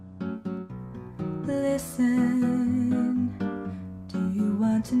Listen, do you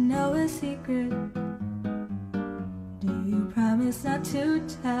want to know a secret? Do you promise not to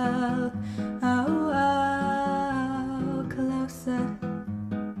tell? Oh, closer.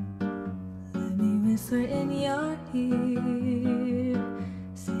 Let me whisper in your ear.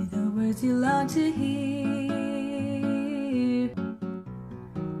 Say the words you long to hear.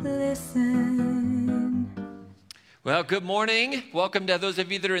 Listen. Well, good morning. Welcome to those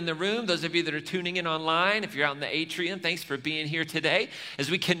of you that are in the room, those of you that are tuning in online. If you're out in the atrium, thanks for being here today as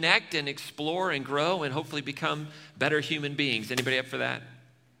we connect and explore and grow and hopefully become better human beings. Anybody up for that?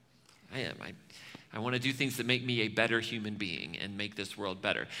 I am. I want to do things that make me a better human being and make this world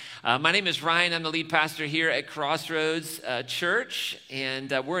better. My name is Ryan. I'm the lead pastor here at Crossroads Church,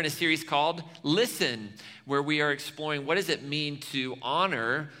 and we're in a series called Listen, where we are exploring what does it mean to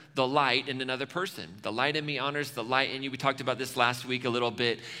honor the light in another person. The light in me honors the light in you. We talked about this last week a little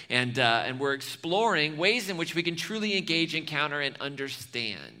bit, and we're exploring ways in which we can truly engage, encounter, and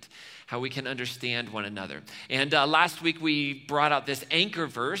understand how we can understand one another. And last week we brought out this anchor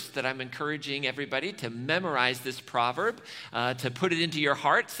verse that I'm encouraging everybody to memorize this proverb, to put it into your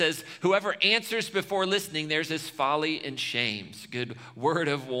heart. It says, whoever answers before listening, there's his folly and shame. It's a good word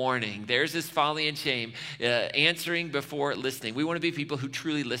of warning. There's his folly and shame, answering before listening. We want to be people who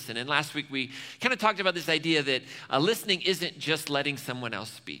truly listen. And last week we kind of talked about this idea that listening isn't just letting someone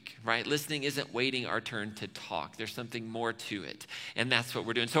else speak, right? Listening isn't waiting our turn to talk. There's something more to it. And that's what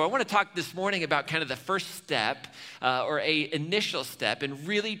we're doing. So I want to talk this morning about kind of the first step or a initial step in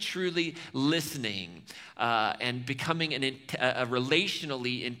really truly listening and becoming a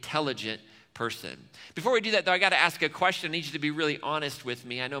relationally intelligent person. Before we do that, though, I got to ask a question. I need you to be really honest with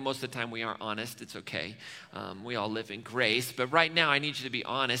me. I know most of the time we aren't honest. It's okay. We all live in grace. But right now, I need you to be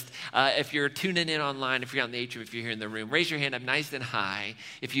honest. If you're tuning in online, if you're out in the atrium, if you're here in the room, raise your hand up nice and high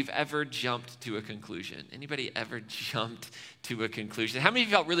if you've ever jumped to a conclusion. Anybody ever jumped to a conclusion? How many of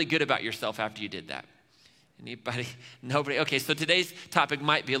you felt really good about yourself after you did that? Anybody? Nobody? Okay, so today's topic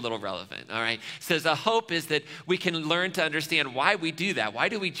might be a little relevant, all right? It says, hope is that we can learn to understand why we do that. Why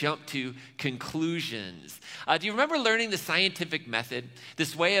do we jump to conclusions? Do you remember learning the scientific method,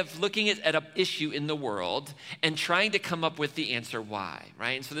 this way of looking at an issue in the world and trying to come up with the answer why,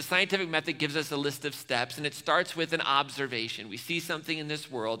 right? And so the scientific method gives us a list of steps, and it starts with an observation. We see something in this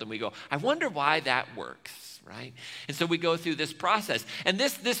world, and we go, I wonder why that works. Right? And so we go through this process. And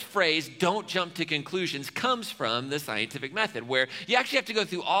this phrase, don't jump to conclusions, comes from the scientific method, where you actually have to go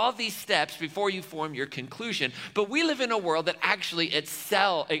through all these steps before you form your conclusion. But we live in a world that actually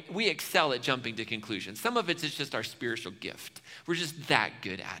excel at jumping to conclusions. Some of it's just our spiritual gift. We're just that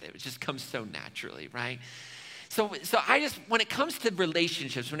good at it. It just comes so naturally, right? So when it comes to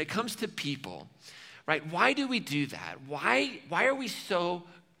relationships, when it comes to people, right, why do we do that? Why are we so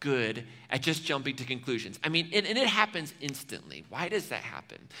good at just jumping to conclusions? I mean, and it happens instantly. Why does that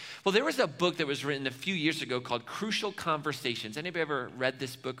happen? Well, there was a book that was written a few years ago called Crucial Conversations. Anybody ever read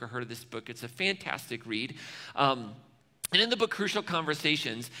this book or heard of this book? It's a fantastic read. And in the book Crucial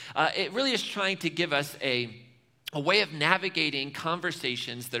Conversations, it really is trying to give us a way of navigating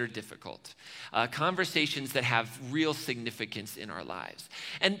conversations that are difficult, conversations that have real significance in our lives.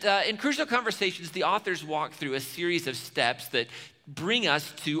 And in Crucial Conversations, the authors walk through a series of steps that bring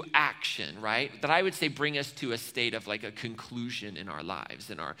us to action, right? That I would say bring us to a state of like a conclusion in our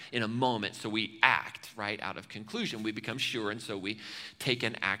lives, in a moment. So we act, right, out of conclusion. We become sure, and so we take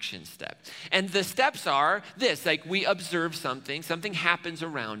an action step. And the steps are this, like we observe something happens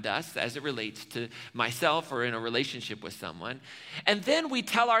around us as it relates to myself or in a relationship with someone. And then we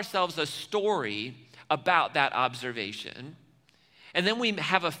tell ourselves a story about that observation. And then we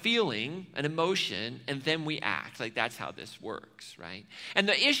have a feeling, an emotion, and then we act. Like that's how this works, right? And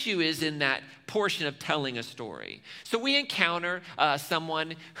the issue is in that portion of telling a story. So we encounter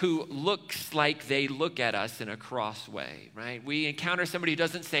someone who looks like they look at us in a cross way, right? We encounter somebody who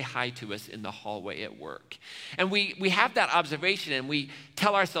doesn't say hi to us in the hallway at work. And we have that observation and we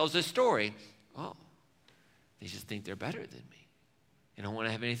tell ourselves a story. Oh, they just think they're better than me. They don't want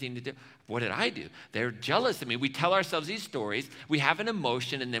to have anything to do. What did I do? They're jealous of me. We tell ourselves these stories. We have an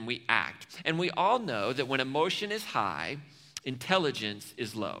emotion and then we act. And we all know that when emotion is high, intelligence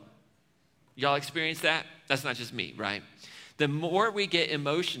is low. Y'all experience that? That's not just me, right? The more we get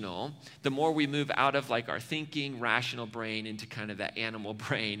emotional, the more we move out of like our thinking, rational brain into kind of that animal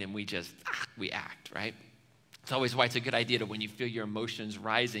brain, and we act, right? It's always why it's a good idea to, when you feel your emotions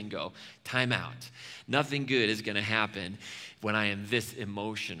rising, go, time out. Nothing good is going to happen when I am this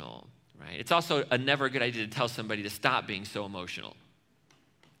emotional, right? It's also a never good idea to tell somebody to stop being so emotional.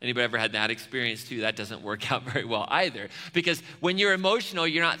 Anybody ever had that experience too? That doesn't work out very well either. Because when you're emotional,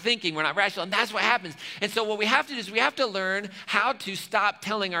 you're not thinking, we're not rational, and that's what happens. And so what we have to do is we have to learn how to stop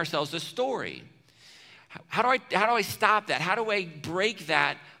telling ourselves a story. How do I stop that? How do I break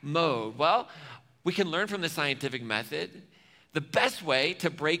that mode? Well, we can learn from the scientific method. The best way to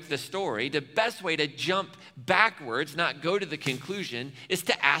break the story, the best way to jump backwards, not go to the conclusion, is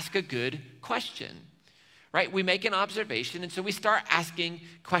to ask a good question. Right? We make an observation, and so we start asking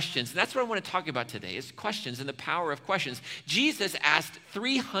questions. And that's what I want to talk about today, is questions and the power of questions. Jesus asked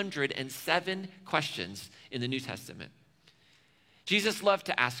 307 questions in the New Testament. Jesus loved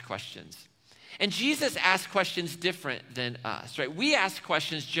to ask questions. And Jesus asked questions different than us, right? We ask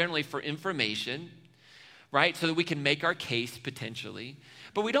questions generally for information, right? So that we can make our case potentially.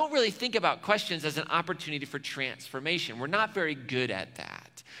 But we don't really think about questions as an opportunity for transformation. We're not very good at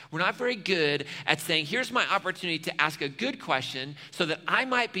that. We're not very good at saying, here's my opportunity to ask a good question so that I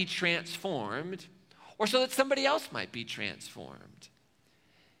might be transformed or so that somebody else might be transformed.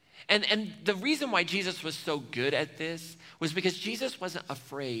 And the reason why Jesus was so good at this was because Jesus wasn't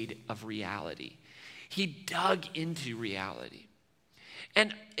afraid of reality. He dug into reality.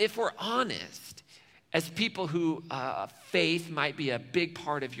 And if we're honest, as people who faith might be a big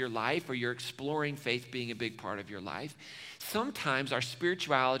part of your life, or you're exploring faith being a big part of your life, sometimes our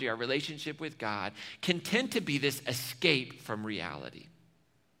spirituality, our relationship with God can tend to be this escape from reality.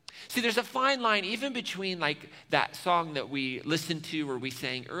 See, there's a fine line even between like that song that we listened to or we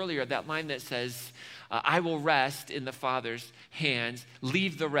sang earlier, that line that says, I will rest in the Father's hands,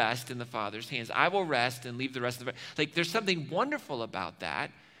 leave the rest in the Father's hands. I will rest and leave the rest of it. Like there's something wonderful about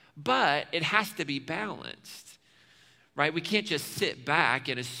that, but it has to be balanced, right? We can't just sit back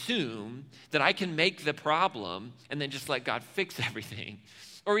and assume that I can make the problem and then just let God fix everything.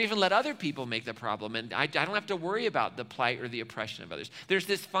 Or even let other people make the problem, and I don't have to worry about the plight or the oppression of others. There's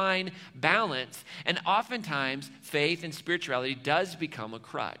this fine balance, and oftentimes faith and spirituality does become a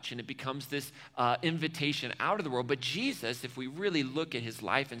crutch, and it becomes this invitation out of the world. But Jesus, if we really look at his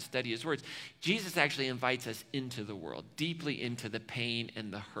life and study his words, Jesus actually invites us into the world, deeply into the pain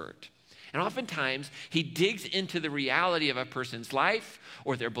and the hurt. And oftentimes, he digs into the reality of a person's life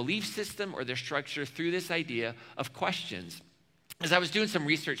or their belief system or their structure through this idea of questions. As I was doing some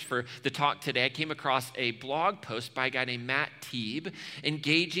research for the talk today, I came across a blog post by a guy named Matt Teeb,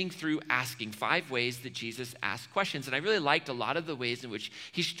 engaging through asking 5 ways that Jesus asked questions. And I really liked a lot of the ways in which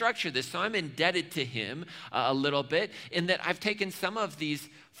he structured this. So I'm indebted to him a little bit in that I've taken some of these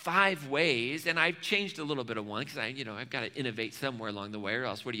 5 ways and I've changed a little bit of one because I've got to innovate somewhere along the way, or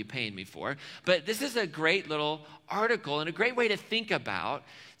else what are you paying me for? But this is a great little article and a great way to think about,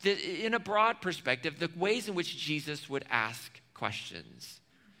 in a broad perspective, the ways in which Jesus would ask questions.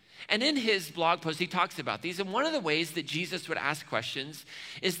 And in his blog post, he talks about these. And one of the ways that Jesus would ask questions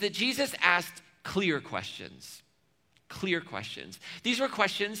is that Jesus asked clear questions. Clear questions. These were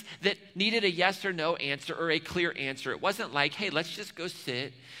questions that needed a yes or no answer or a clear answer. It wasn't like, hey, let's just go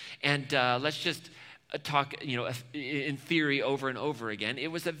sit and let's just talk, in theory over and over again.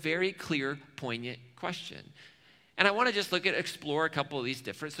 It was a very clear, poignant question. And I want to just explore a couple of these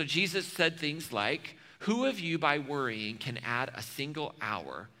different. So Jesus said things like, who of you by worrying can add a single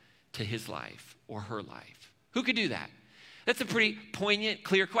hour to his life or her life? Who could do that? That's a pretty poignant,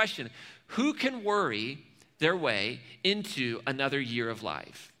 clear question. Who can worry their way into another year of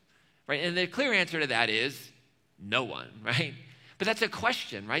life? Right? And the clear answer to that is no one, right? But that's a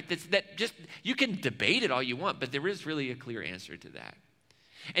question, right? You can debate it all you want, but there is really a clear answer to that.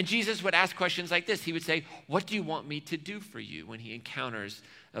 And Jesus would ask questions like this. He would say, what do you want me to do for you, when he encounters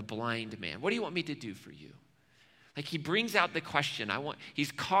a blind man? What do you want me to do for you? Like he brings out the question.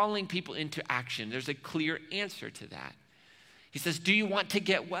 He's calling people into action. There's a clear answer to that. He says, do you want to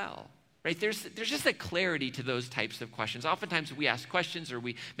get well? Right? There's just a clarity to those types of questions. Oftentimes we ask questions or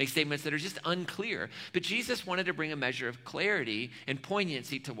we make statements that are just unclear. But Jesus wanted to bring a measure of clarity and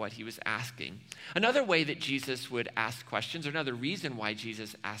poignancy to what he was asking. Another way that Jesus would ask questions, or another reason why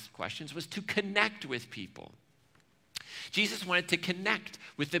Jesus asked questions, was to connect with people. Jesus wanted to connect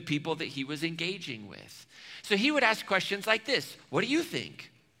with the people that he was engaging with. So he would ask questions like this. What do you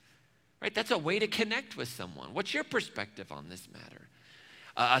think? Right? That's a way to connect with someone. What's your perspective on this matter?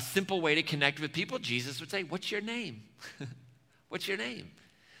 A simple way to connect with people, Jesus would say, what's your name? What's your name?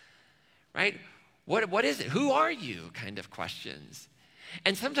 Right? What is it? Who are you? Kind of questions.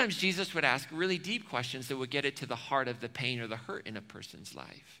 And sometimes Jesus would ask really deep questions that would get it to the heart of the pain or the hurt in a person's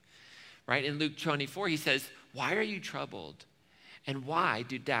life. Right? In Luke 24, he says, why are you troubled? And why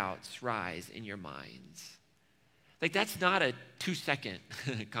do doubts rise in your minds? Like, that's not a 2-second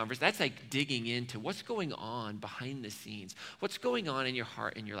conversation. That's like digging into what's going on behind the scenes. What's going on in your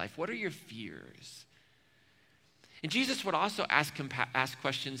heart and your life? What are your fears? And Jesus would also ask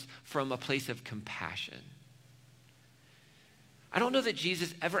questions from a place of compassion. I don't know that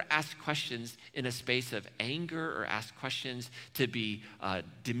Jesus ever asked questions in a space of anger or asked questions to be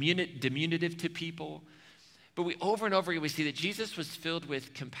diminutive to people. But over and over again, we see that Jesus was filled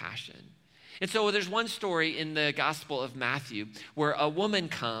with compassion. And so there's one story in the Gospel of Matthew where a woman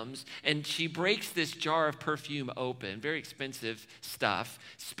comes and she breaks this jar of perfume open, very expensive stuff,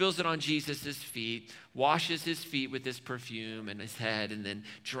 spills it on Jesus' feet, washes his feet with this perfume and his head, and then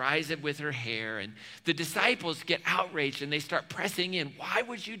dries it with her hair. And the disciples get outraged and they start pressing in. Why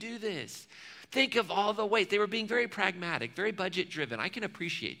would you do this? Think of all the ways. They were being very pragmatic, very budget driven. I can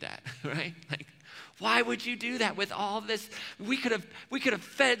appreciate that, right? Like, why would you do that with all this? We could have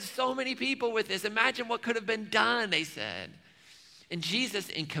fed so many people with this. Imagine what could have been done, they said. And Jesus,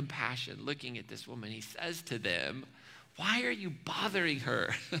 in compassion, looking at this woman, he says to them, why are you bothering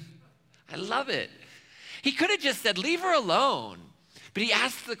her? I love it. He could have just said, leave her alone. But he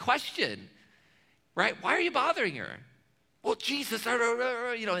asked the question, right? Why are you bothering her? Well, Jesus,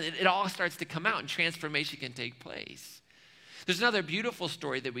 it all starts to come out and transformation can take place. There's another beautiful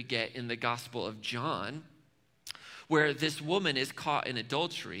story that we get in the Gospel of John where this woman is caught in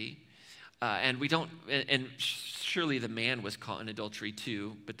adultery, and surely the man was caught in adultery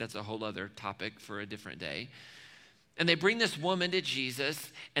too, but that's a whole other topic for a different day. And they bring this woman to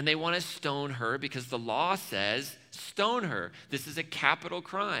Jesus, and they want to stone her because the law says, stone her. This is a capital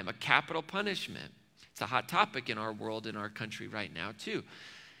crime, a capital punishment. It's a hot topic in our world, in our country right now too.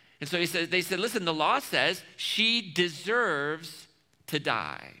 And so they said, listen, the law says she deserves to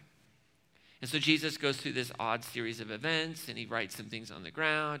die. And so Jesus goes through this odd series of events, and he writes some things on the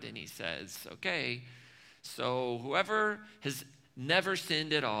ground, and he says, okay, so whoever has never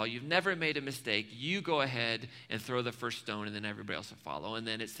sinned at all, you've never made a mistake, you go ahead and throw the first stone, and then everybody else will follow. And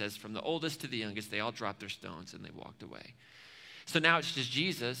then it says from the oldest to the youngest, they all dropped their stones, and they walked away. So now it's just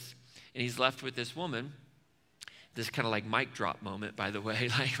Jesus, and he's left with this woman. This kind of like mic drop moment, by the way,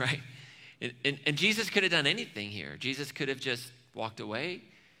 like, right? And Jesus could have done anything here. Jesus could have just walked away.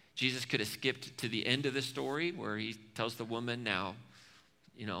 Jesus could have skipped to the end of the story where he tells the woman, now,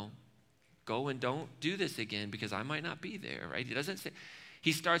 go and don't do this again because I might not be there, right? He doesn't say,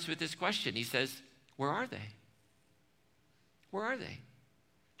 he starts with this question. He says, where are they? Where are they?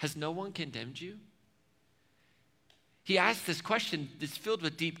 Has no one condemned you? He asks this question that's filled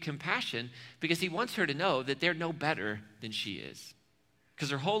with deep compassion because he wants her to know that they're no better than she is.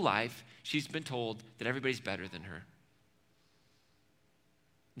 Because her whole life, she's been told that everybody's better than her.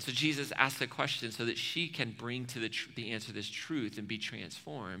 And so Jesus asks a question so that she can bring to the answer this truth and be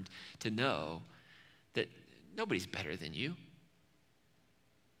transformed to know that nobody's better than you.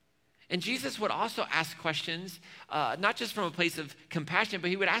 And Jesus would also ask questions, not just from a place of compassion, but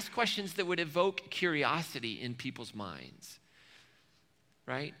he would ask questions that would evoke curiosity in people's minds,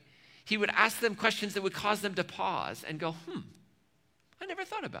 right? He would ask them questions that would cause them to pause and go, I never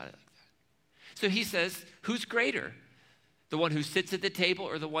thought about it like that. So he says, who's greater, the one who sits at the table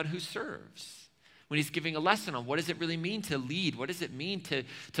or the one who serves? When he's giving a lesson on what does it really mean to lead? What does it mean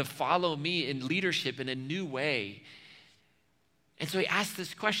to follow me in leadership in a new way? And so he asks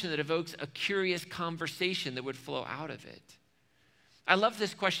this question that evokes a curious conversation that would flow out of it. I love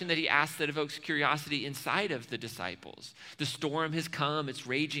this question that he asks that evokes curiosity inside of the disciples. The storm has come, it's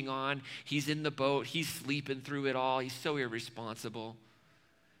raging on. He's in the boat, he's sleeping through it all. He's so irresponsible.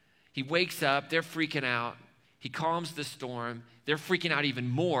 He wakes up, they're freaking out. He calms the storm. They're freaking out even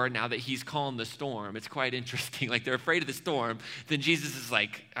more now that he's calmed the storm. It's quite interesting. Like, they're afraid of the storm. Then Jesus is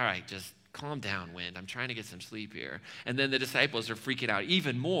like, all right, just calm down, wind. I'm trying to get some sleep here. And then the disciples are freaking out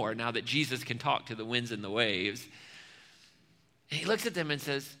even more now that Jesus can talk to the winds and the waves. And he looks at them and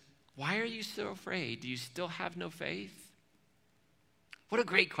says, why are you so afraid? Do you still have no faith? What a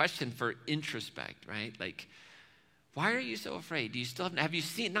great question for introspect, right? Like, why are you so afraid? Do you still have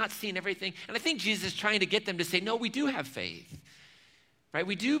you not seen everything? And I think Jesus is trying to get them to say, no, we do have faith. Right?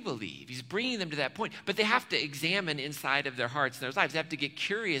 We do believe. He's bringing them to that point. But they have to examine inside of their hearts and their lives. They have to get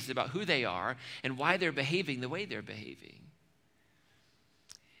curious about who they are and why they're behaving the way they're behaving.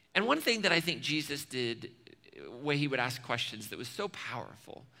 And one thing that I think Jesus did, way he would ask questions that was so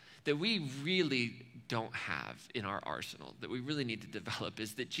powerful that we really don't have in our arsenal, that we really need to develop,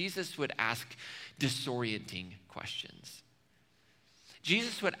 is that Jesus would ask disorienting questions.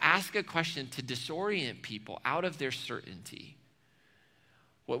 Jesus would ask a question to disorient people out of their certainty.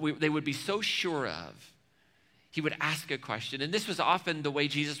 What they would be so sure of. He would ask a question. And this was often the way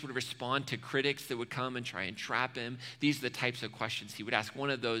Jesus would respond to critics that would come and try and trap him. These are the types of questions he would ask. One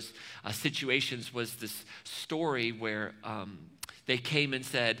of those situations was this story where they came and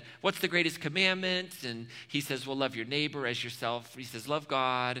said, what's the greatest commandment? And he says, well, love your neighbor as yourself. He says, love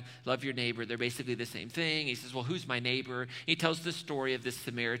God, love your neighbor. They're basically the same thing. He says, well, who's my neighbor? He tells the story of this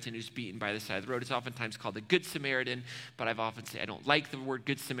Samaritan who's beaten by the side of the road. It's oftentimes called the Good Samaritan, but I've often said I don't like the word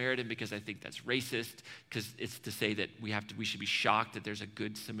Good Samaritan because I think that's racist, because it's to say that we should be shocked that there's a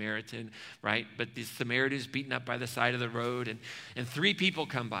Good Samaritan, right? But this Samaritan is beaten up by the side of the road, and three people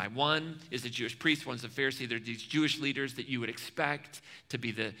come by. One is a Jewish priest, one's a Pharisee. They're these Jewish leaders that you would expect to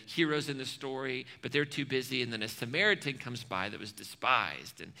be the heroes in the story, but they're too busy. And then a Samaritan comes by that was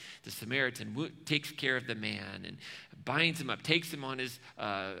despised, and the Samaritan takes care of the man and binds him up, takes him on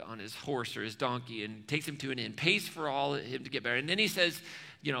his horse or his donkey, and takes him to an inn, pays for all of him to get better. And then he says,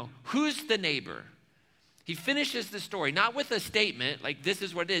 who's the neighbor? He finishes the story, not with a statement like this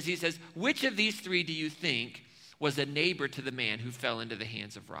is what it is. He says, which of these three do you think was a neighbor to the man who fell into the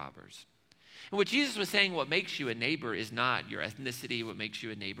hands of robbers? And what Jesus was saying, what makes you a neighbor is not your ethnicity, what makes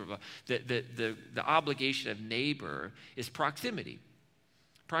you a neighbor. The obligation of neighbor is proximity.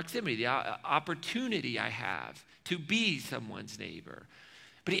 Proximity, the opportunity I have to be someone's neighbor.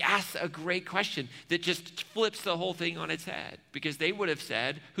 But he asks a great question that just flips the whole thing on its head, because they would have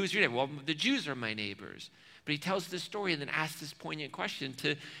said, who's your neighbor? Well, the Jews are my neighbors. But he tells this story and then asks this poignant question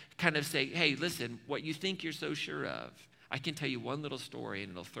to kind of say, hey, listen, what you think you're so sure of, I can tell you one little story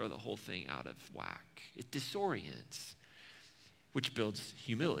and it'll throw the whole thing out of whack. It disorients, which builds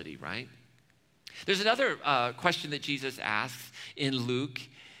humility, right? There's another question that Jesus asks in Luke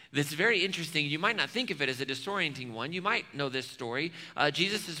that's very interesting. You might not think of it as a disorienting one. You might know this story.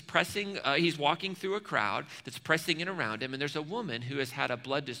 Jesus is he's walking through a crowd that's pressing in around him, and there's a woman who has had a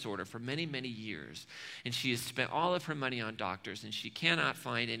blood disorder for many, many years, and she has spent all of her money on doctors, and she cannot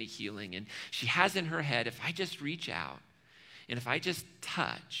find any healing, and she has in her head, if I just reach out, and if I just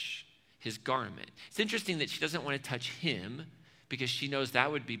touch his garment. It's interesting that she doesn't want to touch him because she knows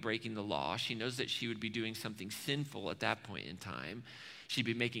that would be breaking the law. She knows that she would be doing something sinful at that point in time. She'd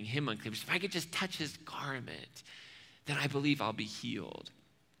be making him unclean. If I could just touch his garment, then I believe I'll be healed.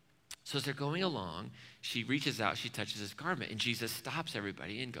 So as they're going along, she reaches out, she touches his garment, and Jesus stops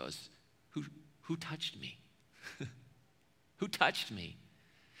everybody and goes, who touched me? Who touched me?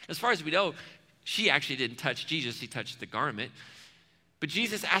 As far as we know, she actually didn't touch Jesus, he touched the garment. But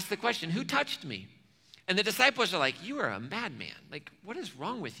Jesus asked the question, who touched me? And the disciples are like, you are a madman. Like, what is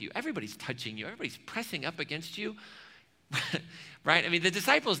wrong with you? Everybody's touching you. Everybody's pressing up against you. Right? I mean, the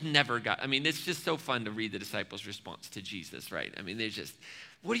disciples it's just so fun to read the disciples' response to Jesus, right? I mean, they're just,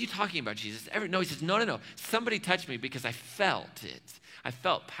 what are you talking about, Jesus? No, he says, no. Somebody touched me because I felt it. I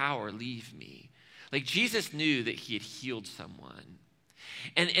felt power leave me. Like, Jesus knew that he had healed someone.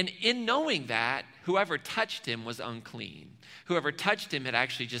 And in knowing that, whoever touched him was unclean. Whoever touched him had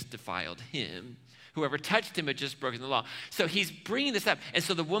actually just defiled him. Whoever touched him had just broken the law. So he's bringing this up. And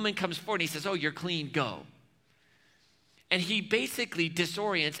so the woman comes forward and he says, oh, you're clean, go. And he basically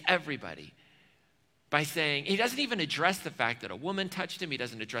disorients everybody by saying, he doesn't even address the fact that a woman touched him. He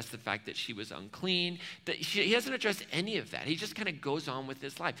doesn't address the fact that she was unclean. He doesn't address any of that. He just kind of goes on with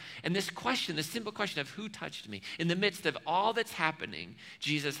his life. And this question, the simple question of who touched me, in the midst of all that's happening,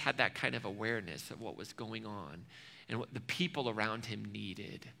 Jesus had that kind of awareness of what was going on and what the people around him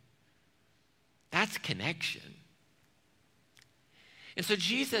needed. That's connection. And so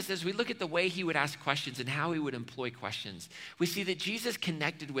Jesus, as we look at the way he would ask questions and how he would employ questions, we see that Jesus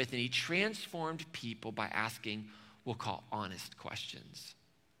connected with and he transformed people by asking, we'll call honest questions.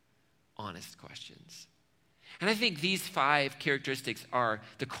 Honest questions. And I think these 5 characteristics are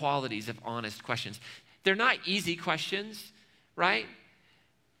the qualities of honest questions. They're not easy questions, right?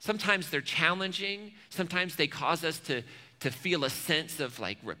 Sometimes they're challenging. Sometimes they cause us to feel a sense of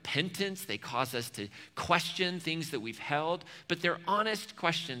like repentance. They cause us to question things that we've held, but they're honest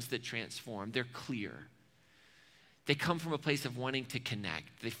questions that transform. They're clear. They come from a place of wanting to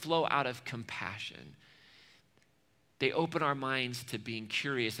connect. They flow out of compassion. They open our minds to being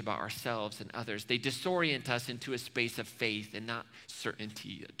curious about ourselves and others. They disorient us into a space of faith and not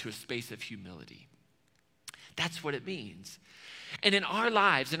certainty, to a space of humility. That's what it means. And in our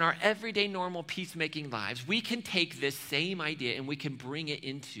lives, in our everyday normal peacemaking lives, we can take this same idea and we can bring it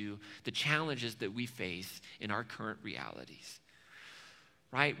into the challenges that we face in our current realities,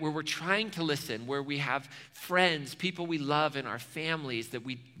 right? Where we're trying to listen, where we have friends, people we love in our families that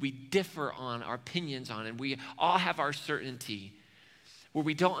we differ on our opinions on, and we all have our certainty, where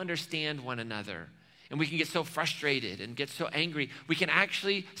we don't understand one another. and we can get so frustrated and get so angry, we can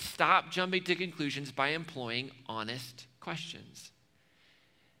actually stop jumping to conclusions by employing honest questions.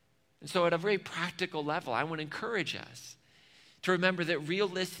 And so at a very practical level, I want to encourage us to remember that real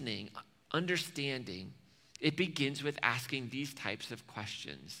listening, understanding, it begins with asking these types of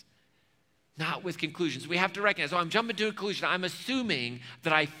questions, not with conclusions. We have to recognize, I'm jumping to a conclusion. I'm assuming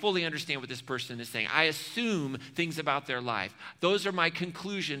that I fully understand what this person is saying. I assume things about their life. Those are my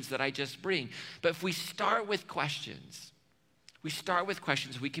conclusions that I just bring. But if we start with questions,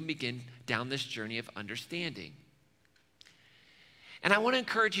 we can begin down this journey of understanding. And I want to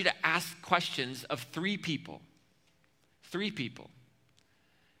encourage you to ask questions of three people. Three people.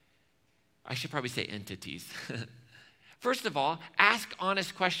 I should probably say entities. First of all, ask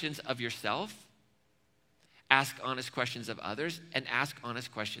honest questions of yourself, ask honest questions of others, and ask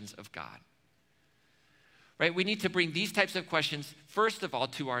honest questions of God. Right? We need to bring these types of questions, first of all,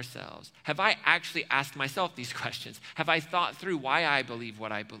 to ourselves. Have I actually asked myself these questions? Have I thought through why I believe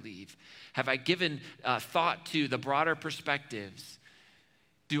what I believe? Have I given thought to the broader perspectives?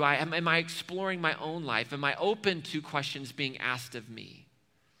 Am I exploring my own life? Am I open to questions being asked of me?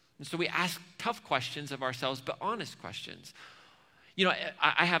 And so we ask tough questions of ourselves, but honest questions. You know,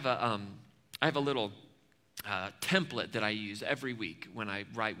 I have a little template that I use every week when I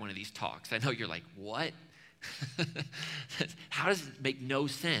write one of these talks. I know you're like, what? How does it make no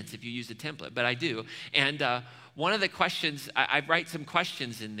sense if you use a template? But I do. And one of the questions, I write some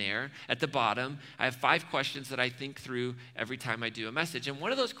questions in there at the bottom. I have 5 questions that I think through every time I do a message. And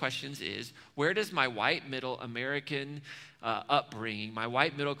one of those questions is, where does my white middle American upbringing, my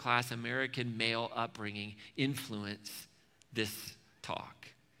white middle class American male upbringing influence this talk?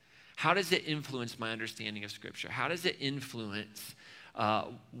 How does it influence my understanding of Scripture? How does it influence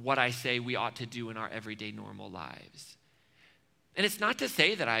what I say we ought to do in our everyday normal lives? And it's not to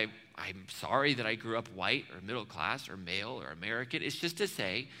say that I'm sorry that I grew up white or middle class or male or American. It's just to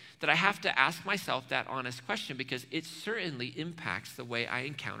say that I have to ask myself that honest question because it certainly impacts the way I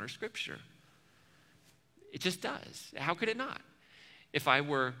encounter Scripture. It just does. How could it not? If I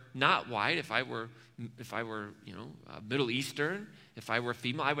were not white, if I were Middle Eastern, if I were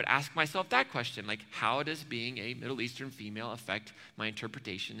female, I would ask myself that question, like, how does being a Middle Eastern female affect my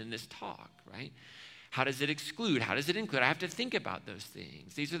interpretation in this talk, right? How does it exclude? How does it include? I have to think about those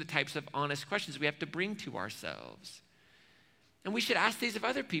things. These are the types of honest questions we have to bring to ourselves. And we should ask these of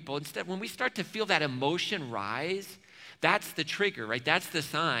other people. Instead, when we start to feel that emotion rise, that's the trigger, right? That's the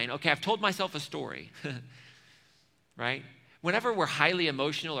sign. Okay, I've told myself a story, right? Whenever we're highly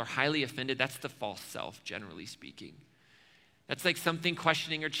emotional or highly offended, that's the false self, generally speaking. That's like something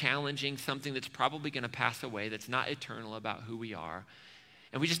questioning or challenging, something that's probably going to pass away, that's not eternal about who we are.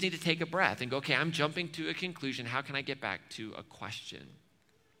 And we just need to take a breath and go, okay, I'm jumping to a conclusion. How can I get back to a question?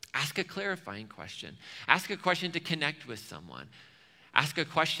 Ask a clarifying question. Ask a question to connect with someone. Ask a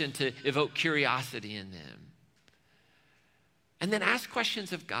question to evoke curiosity in them. And then ask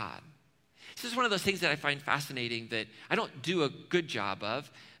questions of God. This is one of those things that I find fascinating that I don't do a good job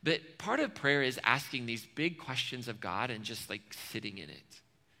of, but part of prayer is asking these big questions of God and just like sitting in it,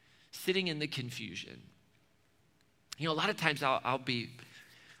 sitting in the confusion. You know, a lot of times I'll be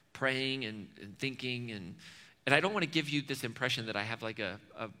praying and thinking, and I don't want to give you this impression that I have like a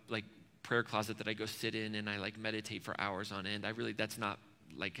prayer closet that I go sit in and I like meditate for hours on end. That's not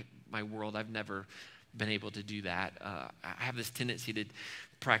like my world. I've never been able to do that. I have this tendency to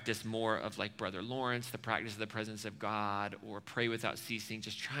practice more of like Brother Lawrence, the practice of the presence of God, or pray without ceasing,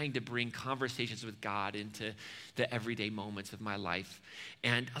 just trying to bring conversations with God into the everyday moments of my life.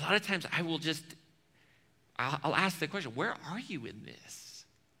 And a lot of times I'll ask the question, where are you in this?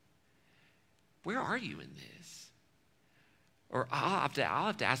 Where are you in this? Or I'll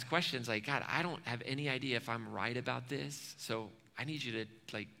have to ask questions like, God, I don't have any idea if I'm right about this, so I need you to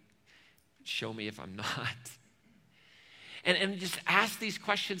like show me if I'm not. And just ask these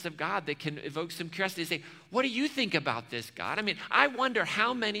questions of God that can evoke some curiosity. Say, what do you think about this, God? I mean, I wonder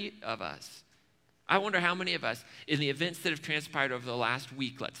how many of us in the events that have transpired over the last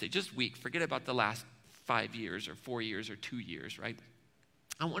week, let's say, just week, forget about the last 5 years or 4 years or 2 years, right?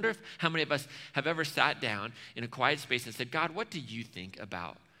 I wonder how many of us have ever sat down in a quiet space and said, God, what do you think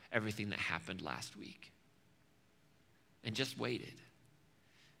about everything that happened last week? And just waited.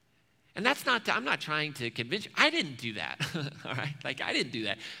 And I'm not trying to convince you. I didn't do that, all right? Like, I didn't do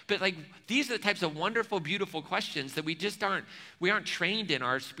that. But, like, these are the types of wonderful, beautiful questions that we aren't trained in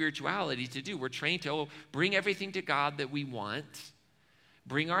our spirituality to do. We're trained to bring everything to God that we want,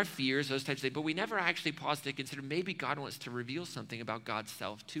 bring our fears, those types of things, but we never actually pause to consider maybe God wants to reveal something about God's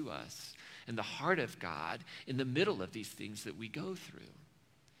self to us and the heart of God in the middle of these things that we go through.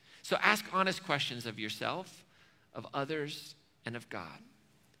 So ask honest questions of yourself, of others, and of God.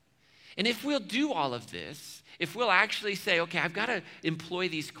 And if we'll do all of this, if we'll actually say, okay, I've got to employ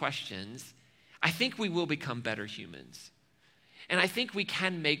these questions, I think we will become better humans. And I think we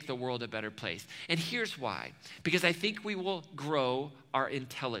can make the world a better place. And here's why. Because I think we will grow our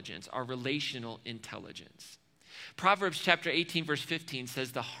intelligence, our relational intelligence. Proverbs chapter 18, verse 15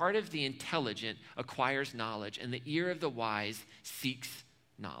 says, the heart of the intelligent acquires knowledge, and the ear of the wise seeks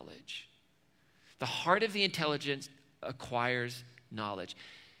knowledge. The heart of the intelligent acquires knowledge.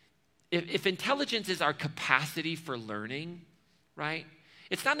 If intelligence is our capacity for learning, right?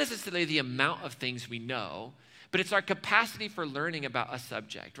 It's not necessarily the amount of things we know, but it's our capacity for learning about a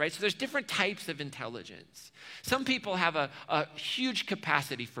subject, right? So there's different types of intelligence. Some people have a huge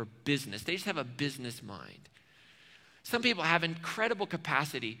capacity for business. They just have a business mind. Some people have incredible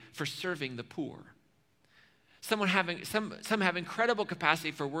capacity for serving the poor. Some have incredible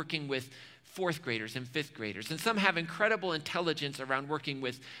capacity for working with fourth graders and fifth graders. And some have incredible intelligence around working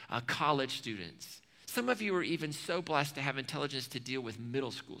with college students. Some of you are even so blessed to have intelligence to deal with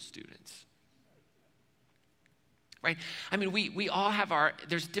middle school students. Right? I mean, we all have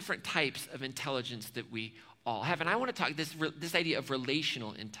there's different types of intelligence that we all have. And I want to talk this idea of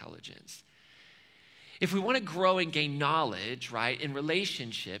relational intelligence. If we want to grow and gain knowledge, right, in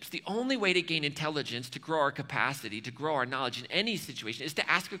relationships, the only way to gain intelligence, to grow our capacity, to grow our knowledge in any situation is to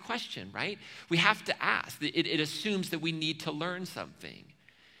ask a question, right? We have to ask. It assumes that we need to learn something.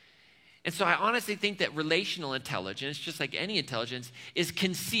 And so I honestly think that relational intelligence, just like any intelligence, is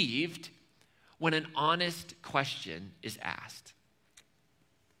conceived when an honest question is asked.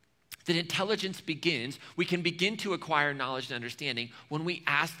 That intelligence begins, we can begin to acquire knowledge and understanding when we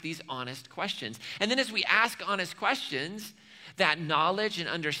ask these honest questions. And then as we ask honest questions, that knowledge and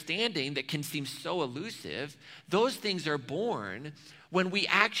understanding that can seem so elusive, those things are born when we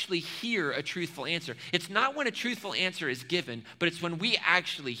actually hear a truthful answer. It's not when a truthful answer is given, but it's when we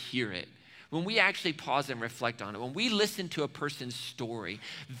actually hear it. When we actually pause and reflect on it, when we listen to a person's story,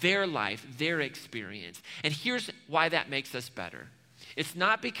 their life, their experience. And here's why that makes us better. It's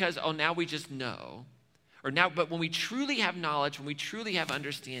not because, now we just know, but when we truly have knowledge, when we truly have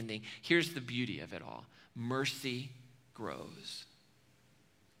understanding, here's the beauty of it all. Mercy grows.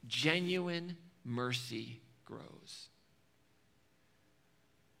 Genuine mercy grows.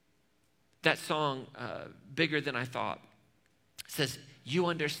 That song, Bigger Than I Thought, says, you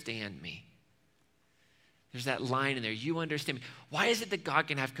understand me. There's that line in there, you understand me. Why is it that God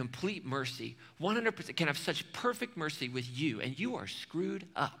can have complete mercy, 100%, can have such perfect mercy with you, and you are screwed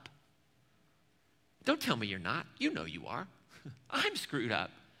up? Don't tell me you're not. You know you are. I'm screwed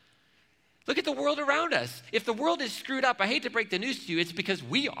up. Look at the world around us. If the world is screwed up, I hate to break the news to you, it's because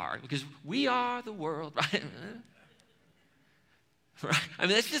we are the world, right? Right? I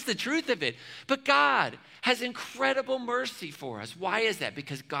mean, that's just the truth of it. But God has incredible mercy for us. Why is that?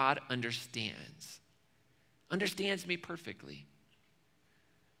 Because God understands me perfectly.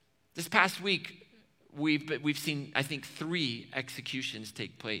 This past week, we've seen, I think, 3 executions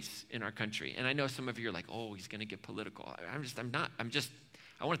take place in our country. And I know some of you are like, oh, he's going to get political. I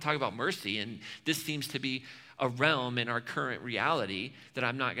want to talk about mercy. And this seems to be a realm in our current reality that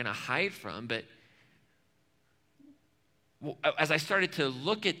I'm not going to hide from. But as I started to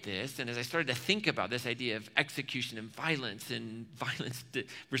look at this, and as I started to think about this idea of execution and violence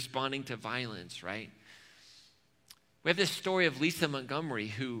responding to violence, right? We have this story of Lisa Montgomery,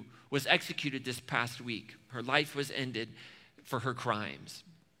 who was executed this past week. Her life was ended for her crimes.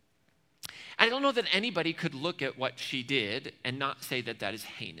 I don't know that anybody could look at what she did and not say that that is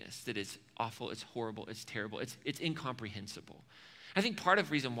heinous, that it's awful, it's horrible, it's terrible, it's incomprehensible. I think part of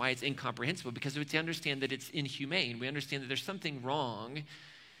the reason why it's incomprehensible because we understand that it's inhumane. We understand that there's something wrong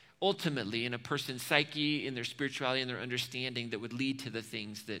ultimately in a person's psyche, in their spirituality, in their understanding that would lead to the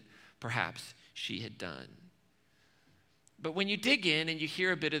things that perhaps she had done. But when you dig in and you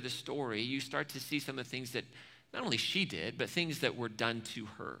hear a bit of the story, you start to see some of the things that not only she did, but things that were done to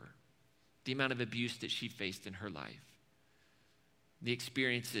her. The amount of abuse that she faced in her life. The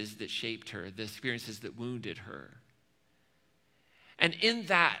experiences that shaped her, the experiences that wounded her. And in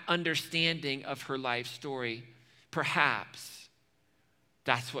that understanding of her life story, perhaps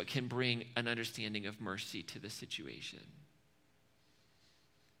that's what can bring an understanding of mercy to the situation.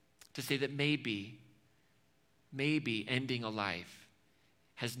 To say that maybe ending a life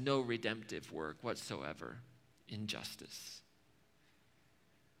has no redemptive work whatsoever in justice.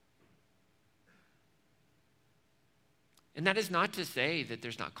 And that is not to say that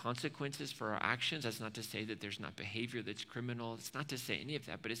there's not consequences for our actions. That's not to say that there's not behavior that's criminal. It's not to say any of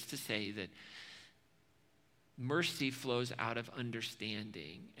that, but it's to say that mercy flows out of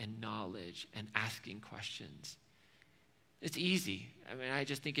understanding and knowledge and asking questions. It's easy. I mean, I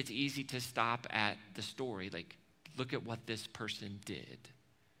just think it's easy to stop at the story, like, look at what this person did.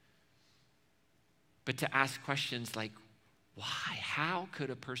 But to ask questions like, why? How could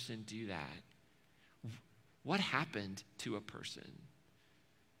a person do that? What happened to a person?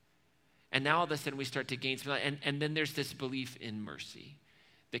 And now all of a sudden we start to gain some, and then there's this belief in mercy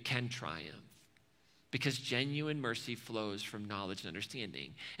that can triumph, because genuine mercy flows from knowledge and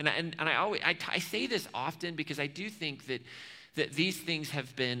understanding. And I say this often because I do think that these things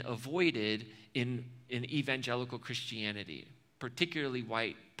have been avoided in evangelical Christianity, particularly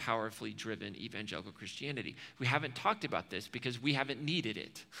white, powerfully driven evangelical Christianity. We haven't talked about this because we haven't needed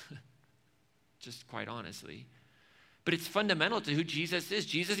it, just quite honestly. But it's fundamental to who Jesus is.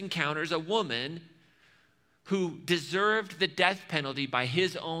 Jesus encounters a woman who deserved the death penalty by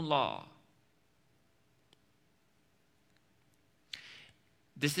his own law.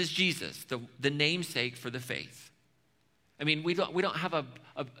 This is Jesus, the namesake for the faith. I mean, we don't have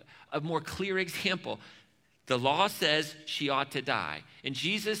a more clear example. The law says she ought to die. And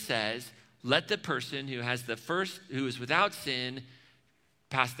Jesus says, let the person who is without sin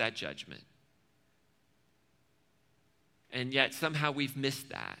pass that judgment. And yet somehow we've missed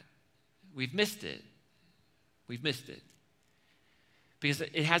that. We've missed it. We've missed it. Because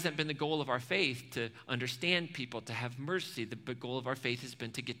it hasn't been the goal of our faith to understand people, to have mercy. The goal of our faith has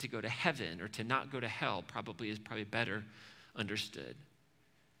been to get to go to heaven, or to not go to hell, probably better understood.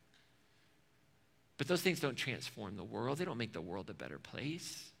 But those things don't transform the world. They don't make the world a better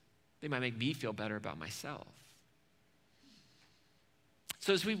place. They might make me feel better about myself.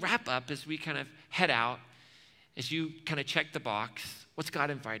 So as we wrap up, as we kind of head out, as you kind of check the box, what's God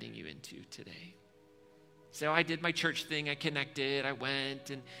inviting you into today? So I did my church thing, I connected, I went,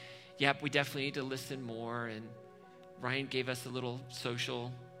 and yep, we definitely need to listen more. And Ryan gave us a little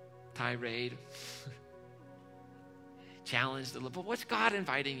social tirade, challenged a little, but what's God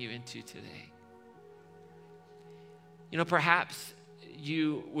inviting you into today? You know, perhaps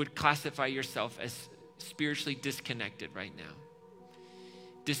you would classify yourself as spiritually disconnected right now,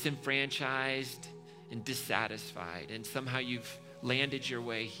 disenfranchised and dissatisfied, and somehow you've landed your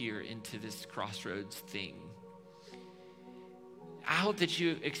way here into this crossroads thing. I hope that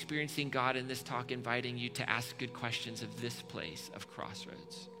you're experiencing God in this talk, inviting you to ask good questions of this place of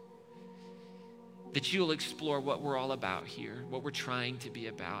crossroads. That you'll explore what we're all about here, what we're trying to be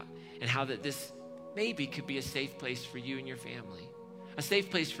about, and how that this maybe could be a safe place for you and your family. A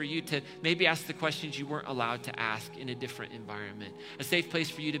safe place for you to maybe ask the questions you weren't allowed to ask in a different environment. A safe place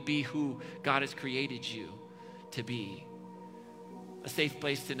for you to be who God has created you to be. A safe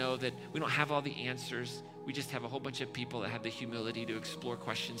place to know that we don't have all the answers. We just have a whole bunch of people that have the humility to explore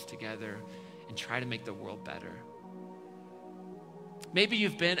questions together and try to make the world better. Maybe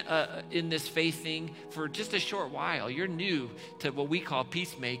you've been in this faith thing for just a short while. You're new to what we call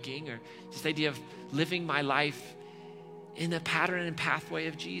peacemaking, or this idea of living my life in the pattern and pathway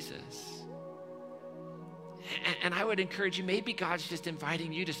of Jesus. And I would encourage you, maybe God's just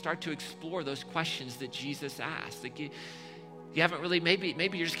inviting you to start to explore those questions that Jesus asked. Like you haven't really, maybe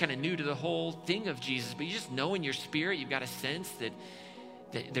you're just kind of new to the whole thing of Jesus, but you just know in your spirit, you've got a sense that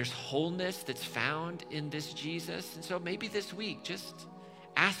there's wholeness that's found in this Jesus. And so maybe this week, just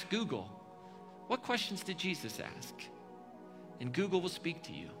ask Google, what questions did Jesus ask? And Google will speak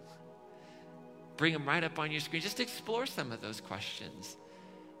to you. Bring them right up on your screen. Just explore some of those questions,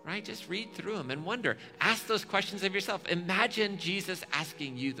 right? Just read through them and wonder. Ask those questions of yourself. Imagine Jesus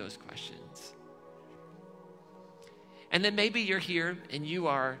asking you those questions. And then maybe you're here and you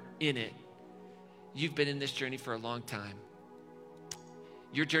are in it. You've been in this journey for a long time.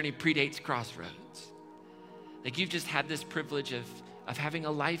 Your journey predates Crossroads. Like you've just had this privilege of having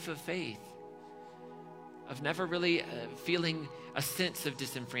a life of faith, of never really feeling a sense of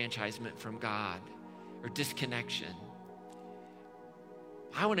disenfranchisement from God or disconnection.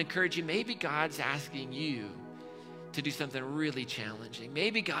 I want to encourage you, maybe God's asking you to do something really challenging.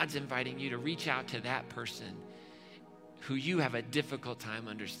 Maybe God's inviting you to reach out to that person who you have a difficult time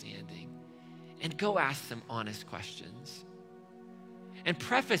understanding and go ask some honest questions. And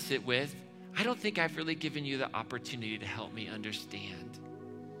preface it with, I don't think I've really given you the opportunity to help me understand.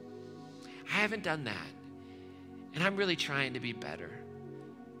 I haven't done that. And I'm really trying to be better.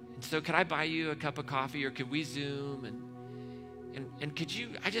 And so could I buy you a cup of coffee, or could we Zoom? And could you,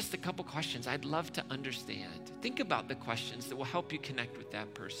 just a couple questions. I'd love to understand. Think about the questions that will help you connect with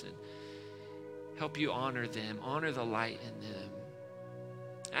that person. Help you honor them, honor the light in them.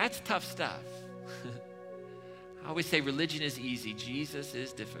 That's tough stuff. I always say religion is easy. Jesus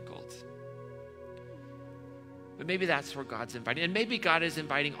is difficult. But maybe that's where God's inviting. And maybe God is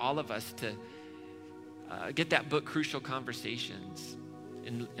inviting all of us to get that book, Crucial Conversations,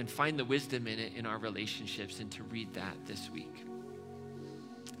 and find the wisdom in it in our relationships, and to read that this week.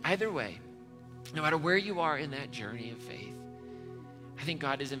 Either way, no matter where you are in that journey of faith, I think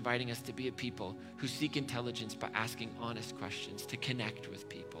God is inviting us to be a people who seek intelligence by asking honest questions, to connect with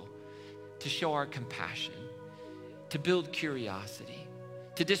people, to show our compassion, to build curiosity,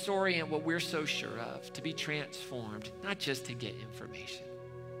 to disorient what we're so sure of, to be transformed, not just to get information.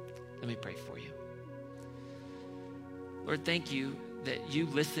 Let me pray for you. Lord, thank you that you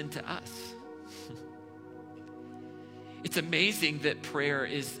listen to us. It's amazing that prayer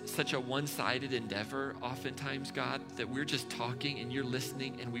is such a one-sided endeavor oftentimes, God, that we're just talking and you're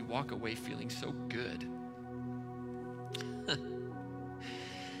listening and we walk away feeling so good.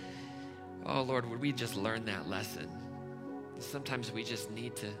 Oh, Lord, would we just learn that lesson? Sometimes we just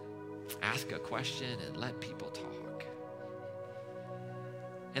need to ask a question and let people talk.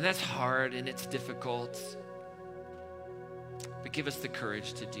 And that's hard and it's difficult. But give us the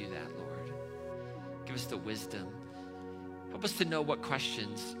courage to do that, Lord. Give us the wisdom. Help us to know what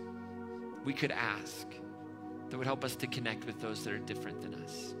questions we could ask that would help us to connect with those that are different than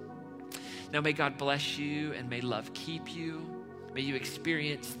us. Now may God bless you and may love keep you. May you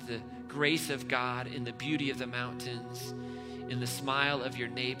experience the grace of God in the beauty of the mountains, in the smile of your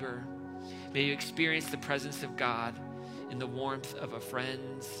neighbor. May you experience the presence of God in the warmth of a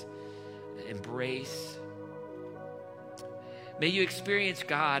friend's embrace. May you experience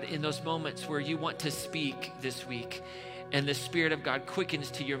God in those moments where you want to speak this week and the Spirit of God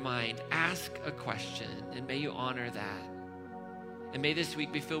quickens to your mind. Ask a question and may you honor that. And may this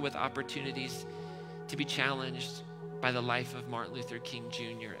week be filled with opportunities to be challenged by the life of Martin Luther King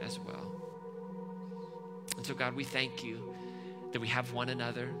Jr. as well. And so God, we thank you that we have one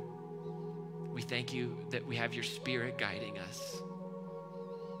another. We thank you that we have your Spirit guiding us.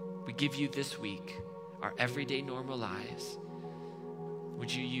 We give you this week our everyday normal lives.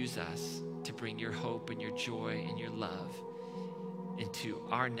 Would you use us to bring your hope and your joy and your love into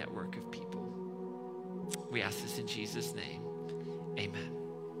our network of people? We ask this in Jesus' name. Amen.